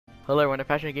Hello everyone,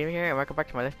 Passionate Gaming here, and welcome back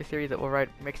to my Let's Play series that will ride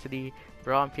Mech City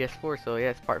Brawl on PS4. So yeah,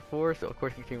 it's part 4, so of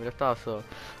course we continue left off. So,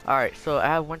 alright, so I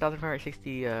have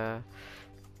 1,560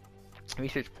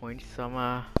 research points, so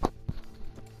I'm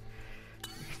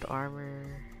use the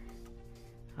armor.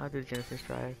 I'll do the Genesis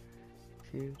drive,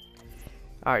 2.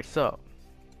 Alright, so,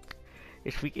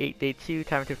 it's week 8, day 2,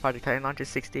 time to Project Titan launch is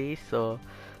 6 days, so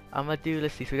I'm gonna do,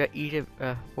 let's see, so we got Egypt,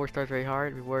 4 stars very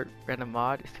hard, reward random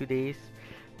mod, it's 2 days.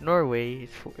 Norway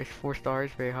is 4 stars,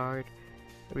 very hard.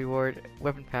 Reward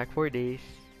weapon pack 4 days.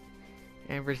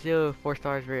 And Brazil 4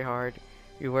 stars, very hard.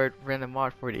 Reward random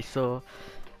mod 4 days. So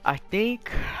I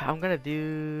think I'm gonna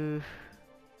do.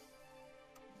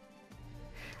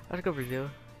 Let's go Brazil.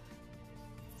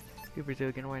 Do Brazil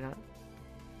again, why not?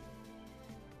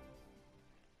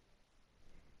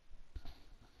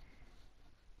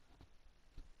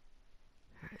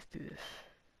 Alright, let's do this.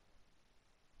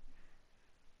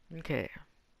 Okay.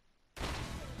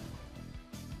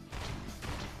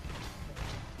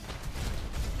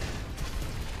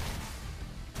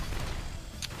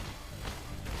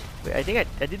 Wait, I think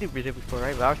I did do Brazil before,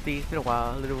 right? But obviously it's been a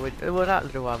while, a little bit, well not a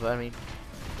little while, but I mean,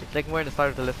 it's like more in the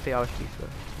start of the Let's Play obviously, so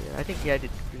yeah, I think yeah I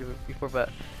did Brazil before, but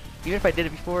even if I did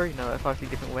it before, you know, it's obviously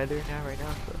different weather now, right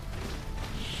now, so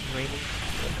it's raining,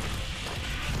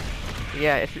 so.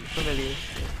 Yeah, it's familiar.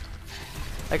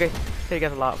 Like I say you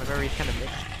guys a lot, my memory is kind of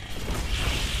mixed.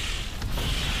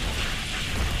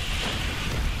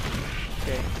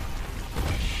 Okay.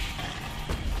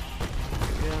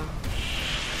 Yeah.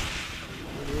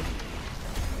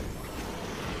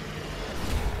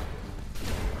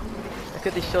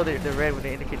 Because they show the red when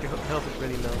they indicate your health is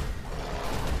really low.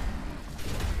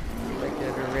 Like the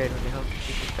red when the health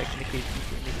is like indicates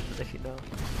to let you know.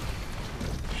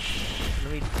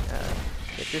 Let me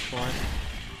get this one.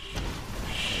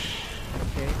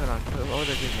 Okay, hold on. What was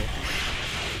I doing here?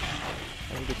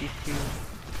 I need to get these two.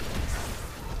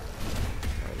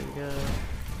 Alright, there we go.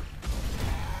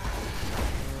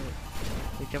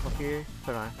 Let me jump up here.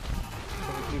 Hold on.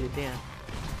 Let me beat it down.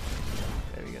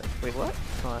 There we go. Wait, what?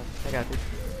 Hold on. I got this.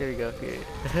 There we go. Okay.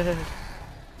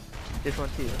 This one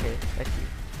too. Okay. I see.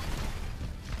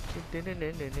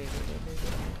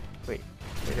 Wait.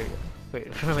 There we go. Wait.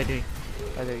 What am I doing?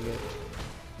 Oh, there we go.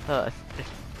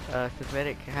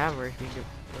 Synthetic hammer.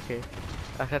 Okay.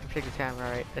 I have to pick this hammer.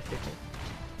 Alright. That's different.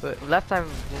 But last time,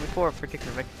 when before a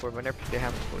particular mech before, but I never picked the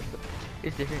hammer before, so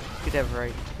it's different. You could have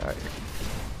variety. Alright.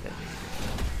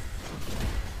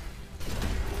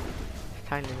 It's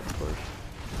time limit, of course.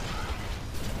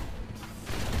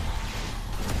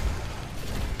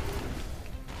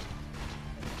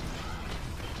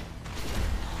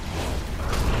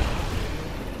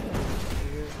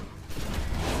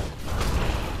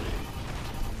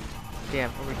 Damn,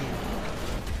 over here.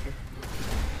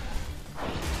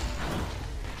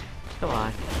 Come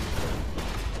on.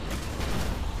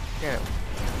 Yeah.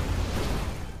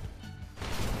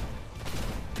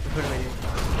 What am I doing?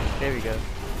 There we go.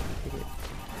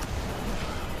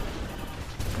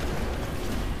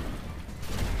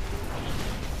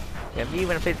 Yeah, me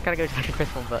when I play this kind of goes like I press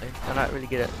one button. I'm not really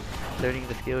good at learning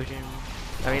the skills and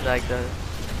I mean like the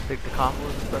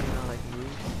combos and stuff, you know, like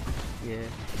moves. Yeah.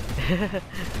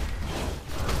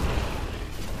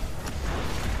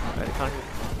 Alright, the content is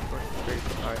very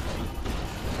good. Alright.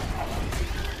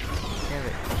 Damn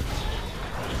it.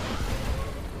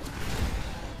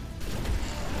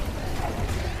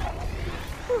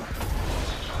 Whew.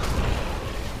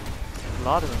 A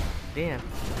lot of them. Damn.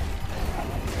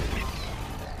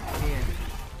 Damn.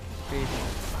 Crazy.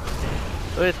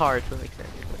 But it's hard, so it makes sense.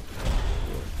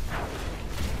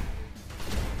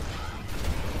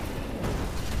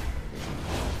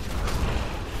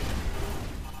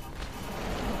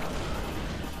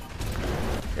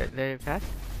 Did I pass?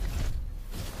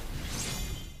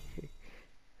 Okay.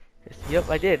 Yes, yep,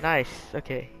 I did. Nice.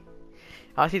 Okay.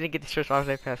 I honestly didn't get the first one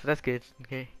I passed, so that's good.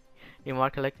 Okay. New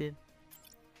mod collected.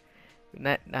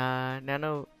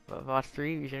 Nano Voss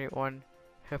 3, we generate 1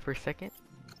 per second.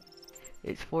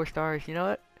 It's 4 stars. You know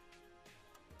what?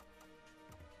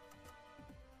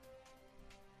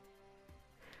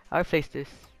 I'll replace this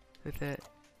with that.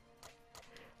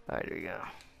 Alright, there we go.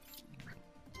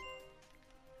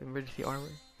 Emergency armor.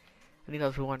 I think that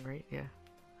was 1, right? Yeah.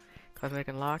 Cosmetic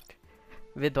unlocked.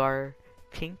 Vidar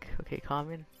pink. Okay,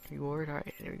 common. Reward.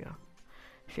 Alright, there we go.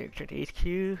 So return to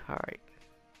HQ. Alright.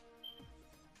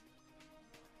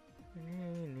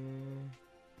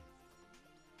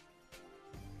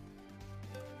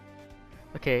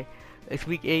 Okay. It's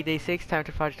week 8, day 6. Time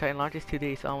to Project Titan launch is 2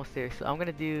 days. Almost there. So I'm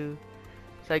gonna do.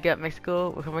 So I got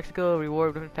Mexico. From Mexico,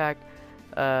 reward weapon pack.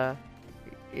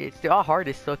 It's they're all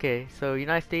hardest. Okay. So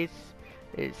United States.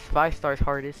 It's 5 stars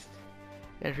hardest.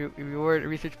 And reward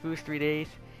research boost 3 days.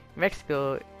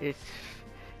 Mexico, it's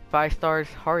 5 stars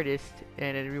hardest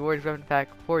and it rewards weapon pack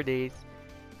 4 days.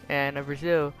 And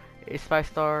Brazil, it's 5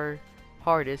 star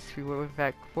hardest, reward weapon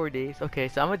pack 4 days. Okay,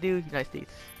 so I'm gonna do United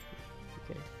States.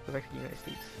 Okay, go back to the United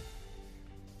States.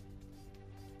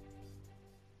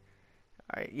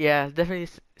 Alright, yeah, definitely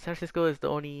San Francisco is the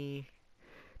only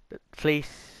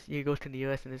place you go to in the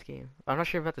US in this game. I'm not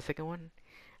sure about the second one.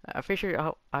 I'm pretty sure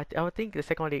I would think the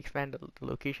second one they expand the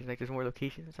locations, like there's more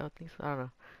locations. I would think so. I don't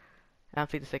know. I haven't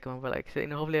played the second one, but like, so, you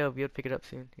know, hopefully I'll be able to pick it up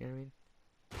soon. You know what I mean?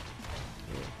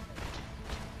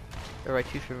 Yeah. Alright,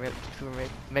 choose Super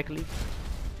Mech League.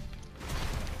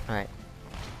 Alright.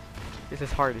 This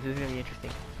is hard. This is gonna be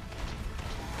interesting.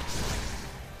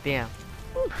 Damn.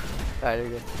 Alright, there we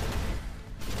go.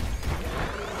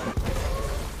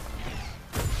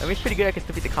 I mean, it's pretty good. I can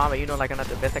still beat the combat. You know, like I'm not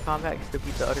the best at combat. I can still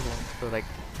beat the other ones. So like,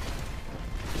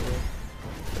 yeah.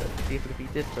 Let's see if we can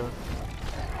beat this though.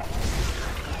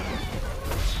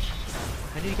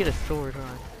 I need to get a sword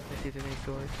on. Let's see if there's any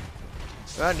swords.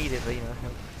 Well, I don't need it, but you know.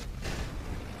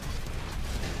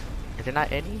 Is there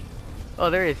not any? Oh,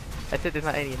 there is. I said there's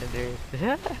not any, and then there is.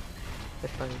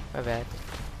 That's funny. My bad.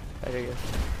 Oh, there you go.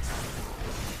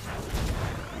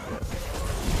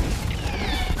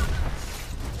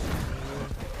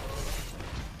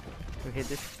 We hit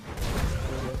this.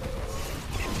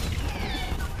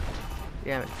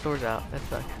 Yeah, sword's out. That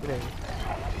sucks. Whatever.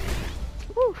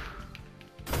 Woo!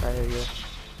 Alright, there we go.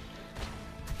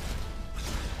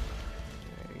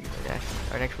 Dash.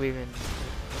 Our next wave in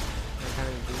kind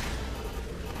of boost.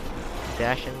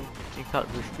 Dash and you call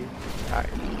it boost too. Alright.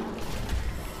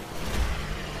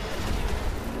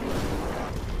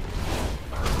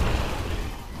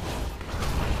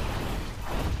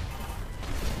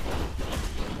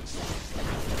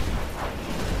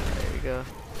 There we go.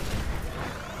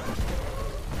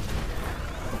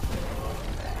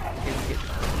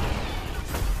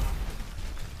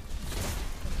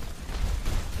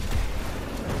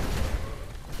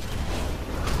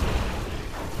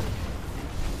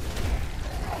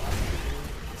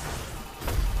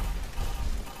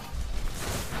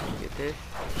 This.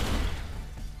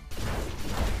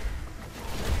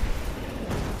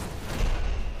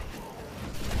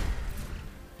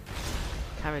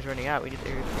 Time is running out. We need to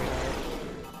figure it out.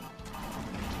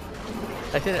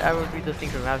 I said I would read those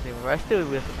things from maps anymore, but I still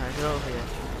will sometimes. You know, yeah.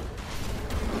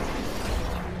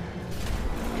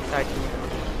 Side two.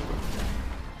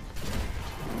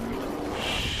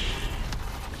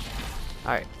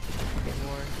 Alright. Get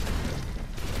more.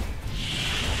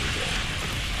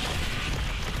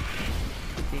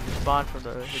 Things spawn from the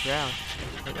ground.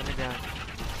 Right on the ground.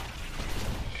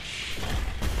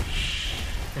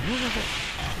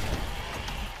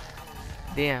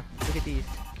 Damn, look at these.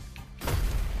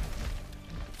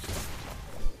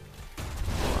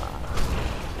 Wow.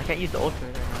 I can't use the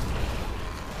ultimate right now.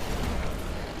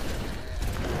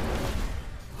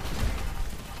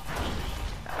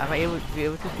 Am I able to be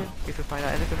able to soon? If we find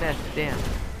out. And it's a nest, damn.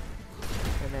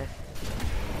 A nest.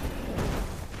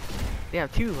 Damn,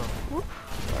 2 of them. Whoop.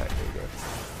 Alright, there we go.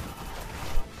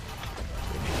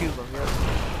 There's 2 of them, yep.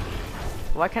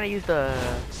 Why can't I use the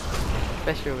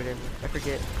special or whatever? I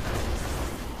forget.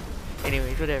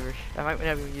 Anyways, whatever. I might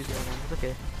not even use it right now. It's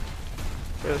okay.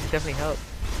 But it would definitely help.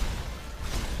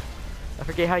 I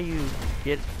forget how you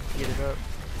get it up.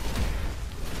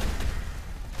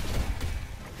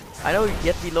 I know you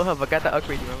have to be low health, but I got the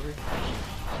upgrade, remember? Yeah,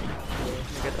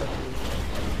 I got the upgrade.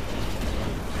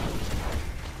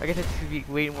 I guess it should be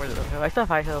way more than low health. I still have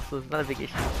high health, so it's not a big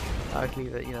issue. Obviously,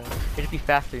 but you know, it'll just be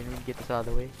faster when we get this out of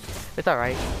the way. It's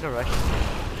alright, no rush.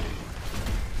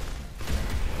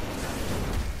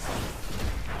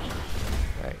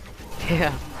 Alright.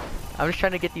 Yeah. I'm just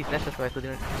trying to get these nests so they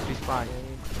don't respawn, you know what I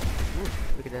mean? Ooh,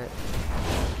 look at that.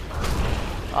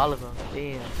 All of them.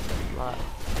 Damn. That's a lot.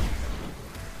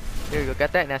 There we go,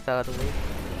 got that nest out of the way.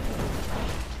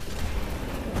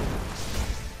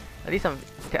 At least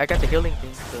I got the healing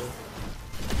thing, so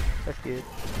that's good.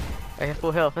 I have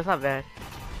full health, that's not bad.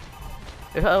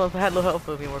 If I had low health,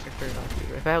 I would be more concerned,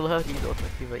 honestly. If I had low health, I could use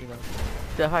ultimate too, but you know.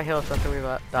 Still have high health, so I don't have to worry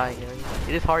about dying, you know.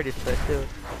 It is hardest, but still,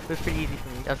 it was pretty easy for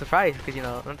me. I'm surprised, because you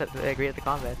know, I'm not that great at the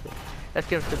combat, so that's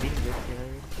good, I'm still beating this, you know what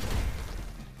I mean?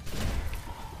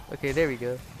 Okay, there we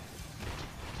go.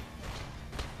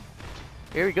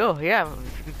 Here we go, yeah,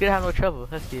 we could have no trouble,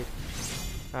 that's good.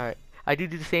 Alright, I do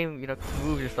the same, you know,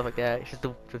 moves and stuff like that, it's just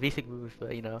the basic moves,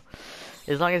 but you know,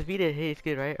 as long as beat it, hey, it's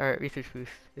good, right? Alright, research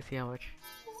boost, let's see how much.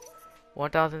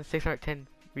 1,610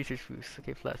 research boost,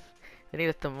 okay, plus. I think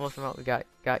that's the most amount we got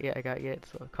yet,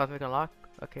 so cosmic unlock,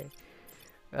 okay.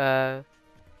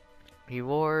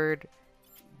 Reward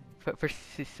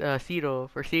Cero,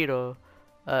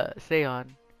 Seon,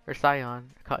 or Scion.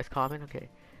 It's common, okay.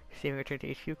 Saving return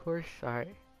to HQ course,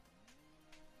 alright.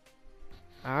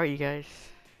 Alright, you guys.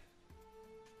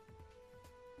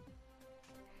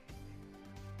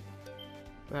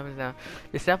 What happens now?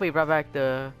 The sample brought back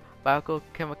the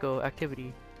biochemical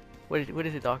activity. What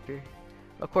is it, Doctor?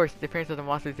 Of course, the appearance of the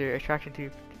monsters, their attraction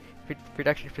to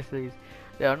production facilities.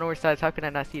 They are nowhere sides. How can I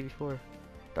not see it before?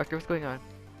 Doctor, what's going on?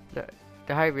 The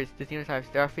hybrids, the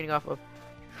xenotypes, they are feeding off of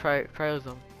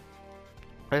triosome.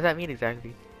 What does that mean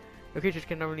exactly? No creatures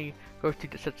can normally grow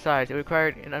to such size. It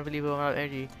required an unbelievable amount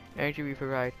of energy we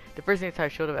provide. The first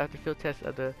xenotype showed up after field tests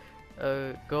of the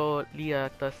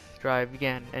Goliathus drive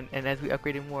began, and as we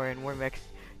upgraded more and more mechs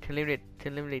to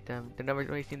eliminate them, the numbers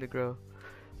only seemed to grow.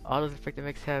 All those infected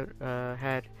mechs have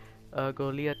had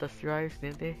Goliathus drives,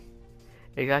 didn't they?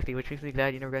 Exactly, which makes me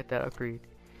glad you never got that upgrade.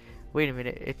 Wait a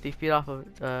minute, if they feed off of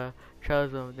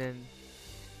triosome, then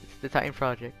it's the Titan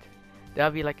Project.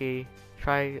 That'll be like a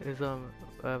triosome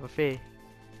buffet.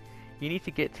 You need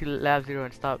to get to Lab 0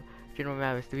 and stop General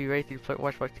Mavis to be ready to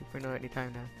watch Watch 2.0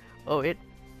 anytime now. Oh,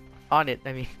 on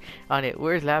it.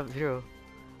 Where's Lab 0?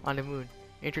 On the moon.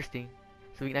 Interesting.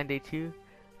 So week 9 day 2,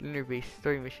 lunar base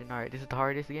story mission. Alright, this is the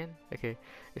hardest again. Okay,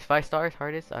 it's 5 stars,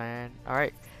 hardest, and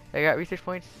alright. I got research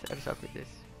points. I just upgrade this.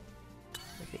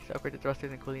 Okay, so upgrade the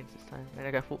thrusters and coolians this time, and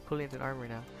I got full coolians and armor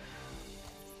now.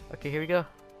 Okay, here we go.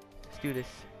 Let's do this.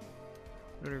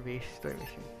 Lunar base story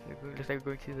mission. Looks like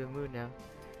we're going to the moon now.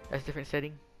 That's a different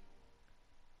setting.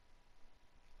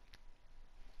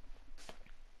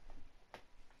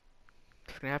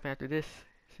 What's gonna happen after this?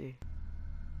 Let's see.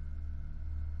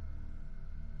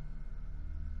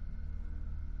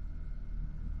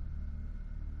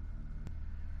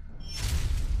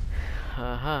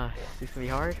 This is gonna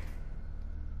be hard.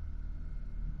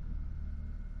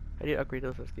 I did upgrade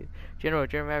those, that's good. General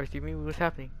Mavis, do you mean what's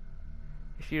happening?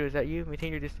 Excuse, is that you?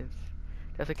 Maintain your distance.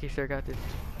 That's okay, sir, got this.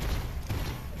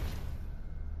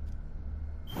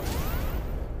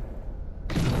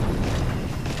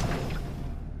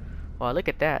 Wow, look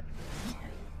at that.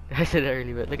 I said it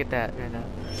earlier, but look at that right now.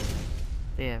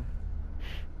 Damn.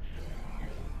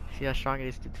 See how strong it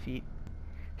is to defeat.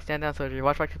 Stand down, soldier.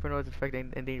 Watch 2.0 is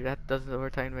infected and danger. That doesn't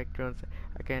overtime mech drones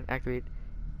I can activate.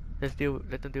 Let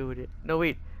them deal with it. No,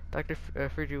 wait. Dr.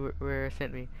 Fridge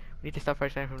sent me. We need to stop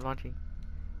Titan from launching.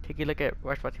 Take a look at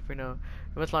Watch 2.0.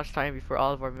 We must launch Titan before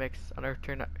all of our mechs on Earth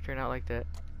turn out like that.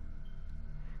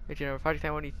 Hey, General, Project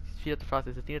Titan needs to speed up the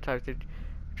process. The xenotypes are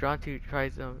drawn to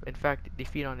triosome. In fact, they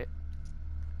feed on it.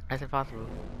 That's impossible.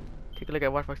 Take a look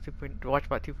at Watchbot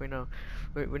 2.0.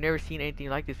 We've never seen anything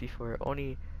like this before.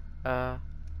 Only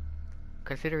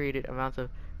considerated amounts of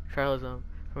triosome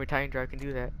from a Titan drive can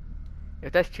do that.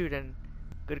 If that's true, then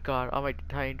good God, all my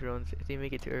Titan drones, if they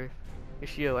make it to Earth.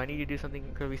 Ishio, I need you to do something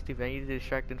incredibly stupid. I need to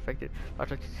distract the infected.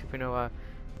 Watchbot 2.0.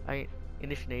 I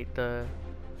initiate the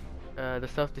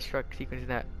self-destruct sequence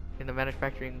in the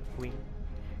manufacturing wing.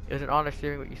 It was an honor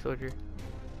serving with you, soldier.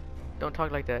 Don't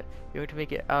talk like that. You're going to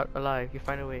make it out alive. You'll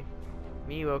find a way.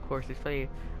 Me, well, of course. There's plenty of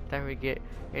time we get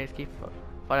and escape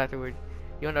fought afterward.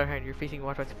 You, on the other hand, you're facing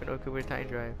Watch 2.0 with a Titan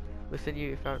drive. We'll send you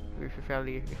your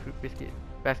family a fruit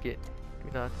basket. Give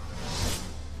me thoughts.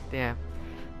 Damn.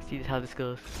 See how this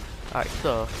goes. Alright,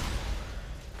 so.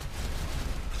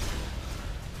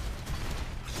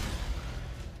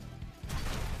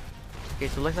 Okay,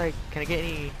 so looks like, can I get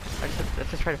any? Let's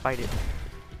just try to fight it.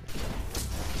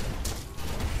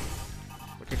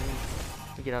 What did we?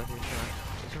 Let me get out of here. I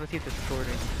just want to see if there's a sword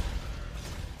in.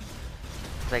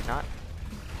 It's like not.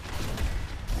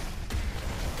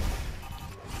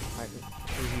 Alright,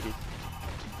 reheated.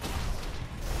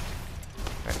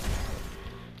 Alright.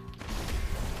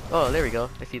 Oh, there we go.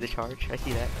 I see the charge. I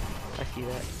see that.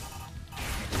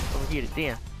 Overheated.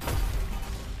 Damn.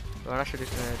 Well, I'm not sure this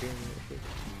is gonna do anything.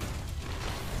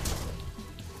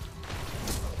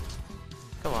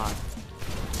 Come on.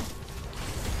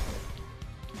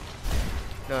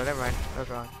 No, never mind. That was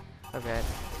wrong. My bad.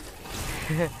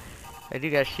 I do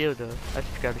got a shield though. I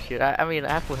just grabbed the shield. I mean, I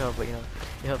have full health, but you know,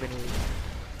 you help anyway.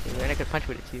 And I could punch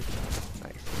with it too.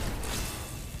 Nice.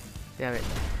 Damn it.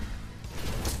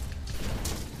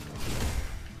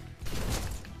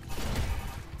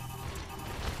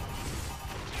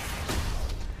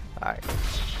 Alright.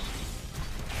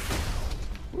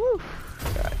 Woo!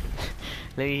 God.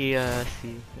 Let me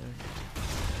see.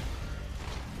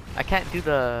 I can't do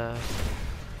the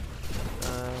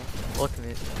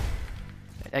ultimate.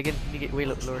 I need to get way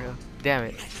lower health. Damn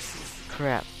it.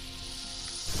 Crap.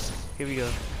 Here we go.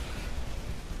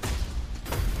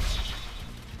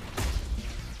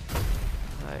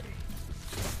 Alright.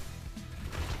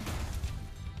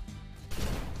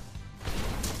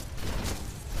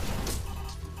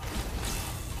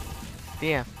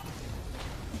 Damn.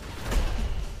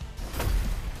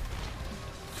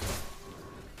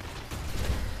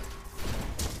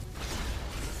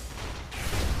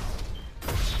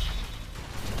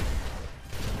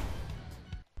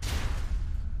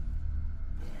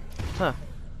 Huh.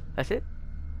 That's it?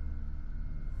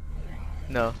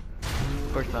 No.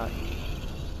 Of course not.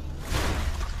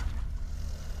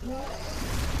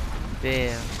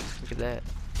 Damn. Look at that.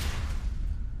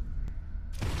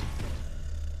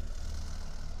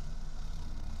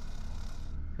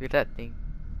 Look at that thing.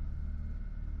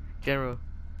 General.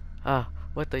 Ah,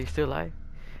 what the? You still alive?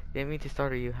 Didn't mean to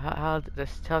startle you. How's the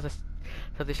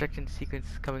self-destruction sequence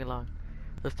coming along?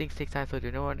 Those things take time,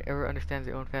 soldier. No one ever understands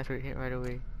their own password hit right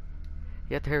away.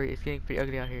 You have to hurry. It's getting pretty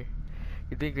ugly out here.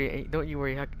 You're doing great. Don't you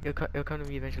worry. It'll come to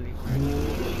me eventually.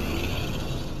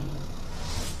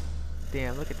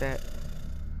 Damn, look at that.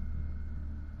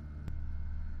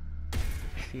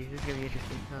 See, this is gonna be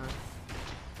interesting, huh?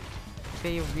 It's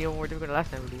gonna even be more difficult than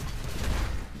last time, really.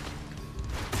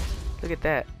 Look at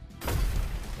that.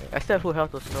 I still have full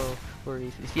health, with no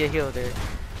worries. You see a heal there.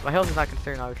 My health is not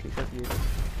concerned, obviously, so that's good.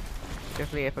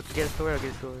 Definitely, if I can get a sword, I'll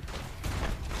get a sword.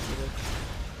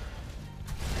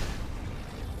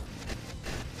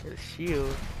 Get a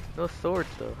shield. No swords,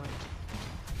 though, huh?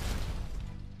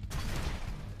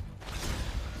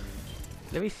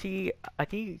 Let me see. I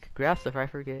think you can grab stuff, I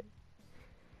forget.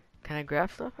 Can I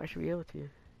grab stuff? I should be able to.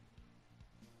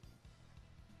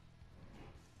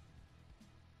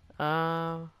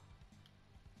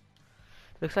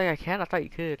 Looks like I can. I thought you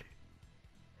could.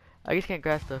 I guess you can't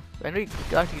grab stuff. I know you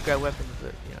can actually grab weapons,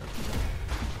 but you know.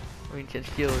 I mean,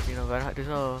 just shields, you know. But there's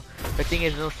no. The thing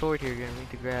is, no sword here. You're gonna need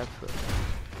to grab. So.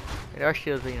 And there are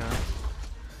shields, but you know.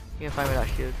 You can find without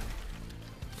shields.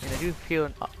 And I do feel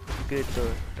good, so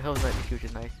the health's not an issue, which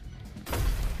is nice.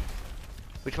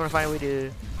 We just want to find a way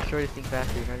to destroy this thing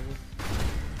faster. You know what I mean?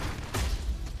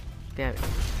 Damn it!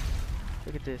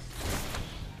 Look at this.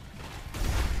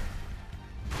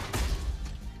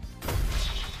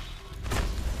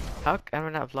 How am I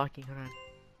not blocking? Hold on.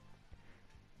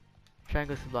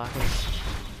 Triangles to block.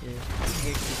 Yeah,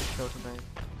 you can show sometimes.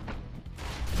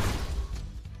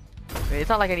 I mean, it's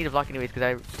not like I need to block anyways,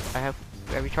 because I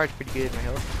recharge pretty good in my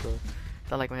health, so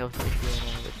it's not like my health is an issue right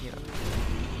now. But you know,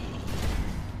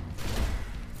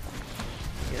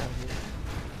 get out of here.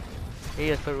 Hey,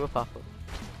 that's a roof off.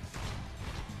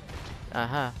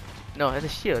 No, that's a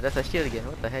shield. That's a shield again.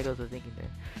 What the heck was I thinking there?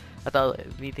 I thought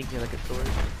me thinking like a sword.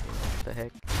 What the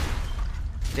heck?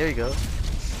 There you go.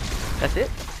 That's it?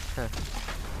 Huh.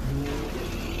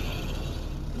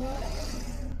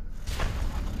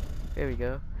 There we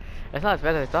go. That's not as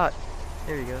bad as I thought.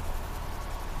 There we go.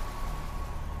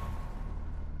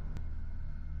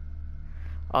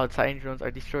 All the Titan drones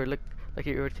are destroyed. Look like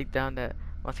you're able to take down that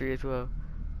monster as well.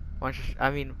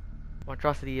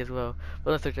 Monstrosity as well.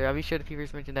 Well, searcher, I'll be sure to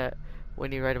first mention that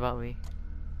when you write about me.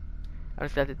 I'm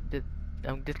just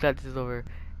glad this is over.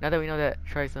 Now that we know that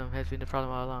Trisome has been the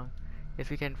problem all along,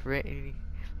 yes, we can prevent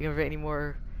any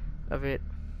more of it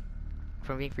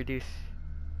from being produced.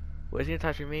 What is going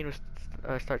to remain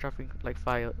will start dropping like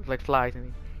flies. I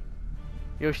mean,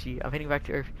 Yoshi, I'm heading back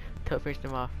to Earth to help finish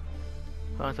them off.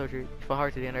 Hold on, soldier. You fought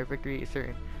hard today, and our victory is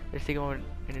certain. Let's take a moment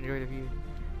and enjoy the view.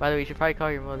 By the way, you should probably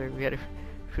call your mother. We had a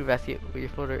fruit basket with your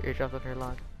floater airdropped on her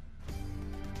lawn.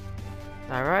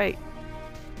 All right.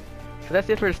 So that's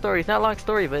it for the story. It's not a long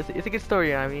story, but it's a good story.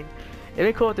 You know what I mean,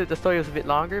 it'd be cool if the story was a bit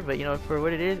longer, but you know, for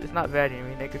what it is, it's not bad. You know what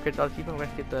I mean, like the credits, all the people. I'm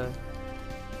gonna skip the.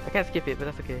 I can't skip it, but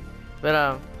that's okay.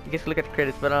 But you guys can look at the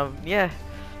credits. But yeah.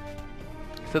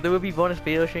 So there will be bonus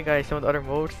videos showing guys some of the other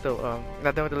modes. So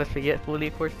not done with the let's play yet fully,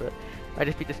 of course, but I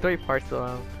just beat the story part.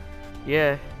 So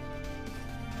yeah.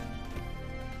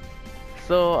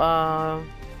 So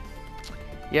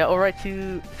yeah, alright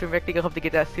to Mech, I hope to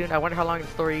get that soon. I wonder how long the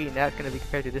story in that's gonna be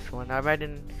compared to this one. I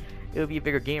imagine it would be a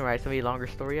bigger game, right? It's gonna be a longer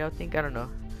story, I think. I don't know,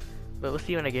 but we'll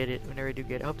see when I get it. Whenever I do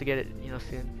get it, I hope to get it, you know,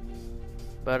 soon.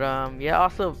 But yeah.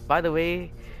 Also, by the way,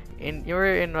 in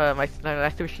my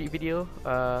last Super Street video,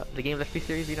 the game Let's Play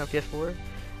series, you know, PS4,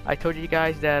 I told you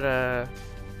guys that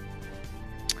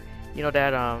told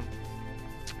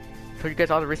you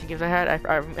guys all the racing games I had.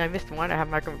 I missed one. I have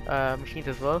micro machines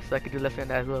as well, so I could do Let's Play on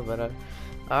that as well. But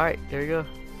alright, there we go.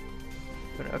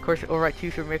 But, of course, alright,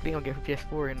 too, Super Mech, I'll get for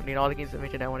PS4, and you know, all the games I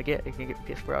mentioned I want to get, I can get for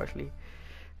PS4, obviously.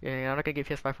 Yeah, I'm not gonna get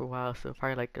PS5 for a while, so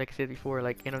probably like I said before,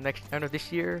 like end of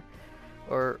this year,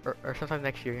 or sometime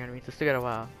next year. You know what I mean? So still got a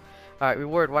while. Alright,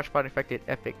 reward watch bot infected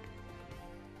epic.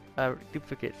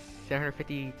 Duplicates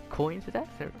 750 coins. Is that?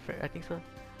 I think so.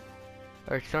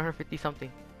 Or 750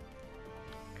 something.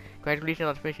 Congratulations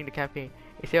on finishing the campaign.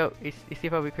 You see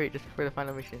how we create just before the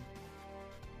final mission.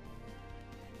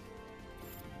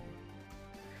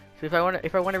 So if I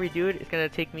wanna redo it, it's gonna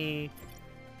take me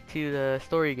to the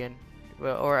story again.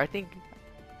 Well, or I think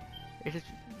it's just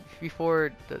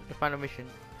before the final mission.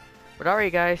 But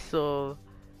alright guys, so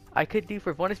I could do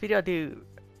for bonus video, I'll do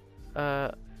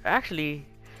actually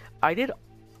I did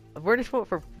a bonus mode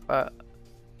for a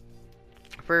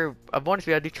bonus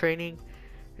video, I'll do training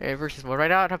versus mode. Right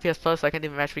now I don't have PS Plus, so I can't do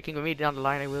matchmaking. With me down the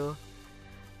line I will.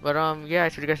 But yeah, I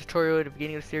showed you guys a tutorial at the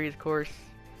beginning of the series, of course.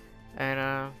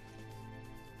 And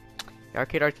the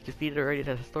arcade arts defeated already,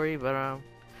 that's a story, but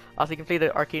also you can play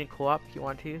the arcade co-op if you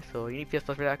want to, so you need PS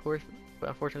Plus for that, of course, but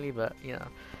unfortunately, but you know.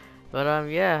 But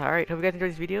yeah, alright, hope you guys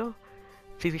enjoyed this video.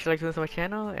 Please be sure to like to subscribe to my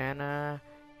channel, and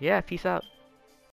yeah, peace out.